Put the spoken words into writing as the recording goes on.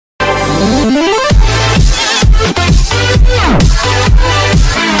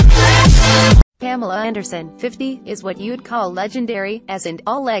Pamela Anderson, 50, is what you'd call legendary, as in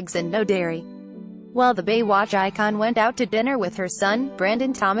all legs and no dairy. While the Baywatch icon went out to dinner with her son,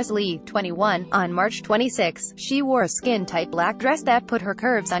 Brandon Thomas Lee, 21, on March 26, she wore a skin-tight black dress that put her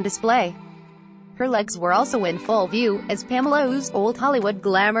curves on display. Her legs were also in full view, as Pamela oozed old Hollywood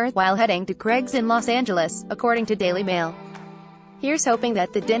glamour while heading to Craig's in Los Angeles, according to Daily Mail. Here's hoping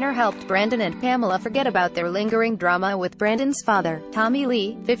that the dinner helped Brandon and Pamela forget about their lingering drama with Brandon's father, Tommy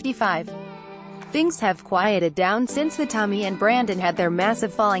Lee, 55. Things have quieted down since the Tommy and Brandon had their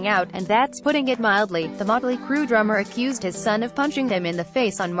massive falling out, and that's putting it mildly. The Motley Crue drummer accused his son of punching him in the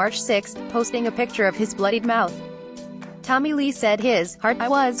face on March 6, posting a picture of his bloodied mouth. Tommy Lee said his heart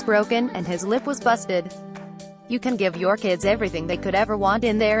was broken, and his lip was busted. You can give your kids everything they could ever want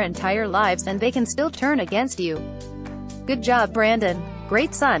in their entire lives and they can still turn against you. Good job, Brandon.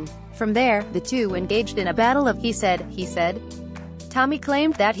 Great son. From there, the two engaged in a battle of he said. Tommy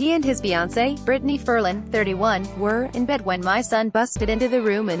claimed that he and his fiancée, Brittany Ferlin, 31, were in bed when my son busted into the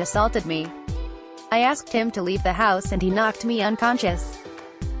room and assaulted me. I asked him to leave the house and he knocked me unconscious.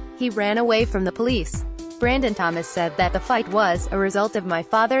 He ran away from the police. Brandon Thomas said that the fight was a result of my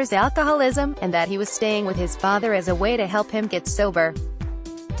father's alcoholism, and that he was staying with his father as a way to help him get sober.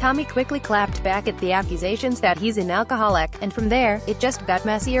 Tommy quickly clapped back at the accusations that he's an alcoholic, and from there, it just got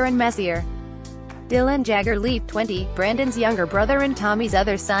messier and messier. Dylan Jagger Lee, 20, Brandon's younger brother and Tommy's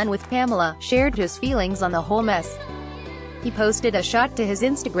other son with Pamela, shared his feelings on the whole mess. He posted a shot to his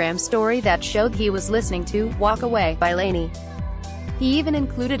Instagram story that showed he was listening to "Walk Away" by Lainey. He even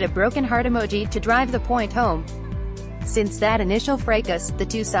included a broken heart emoji to drive the point home. Since that initial fracas, the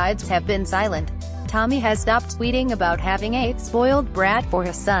two sides have been silent. Tommy has stopped tweeting about having a spoiled brat for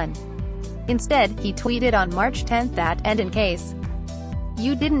his son. Instead, he tweeted on March 10 that, and in case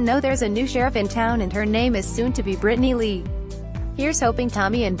you didn't know, there's a new sheriff in town and her name is soon to be Brittany Lee. Here's hoping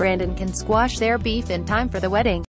Tommy and Brandon can squash their beef in time for the wedding.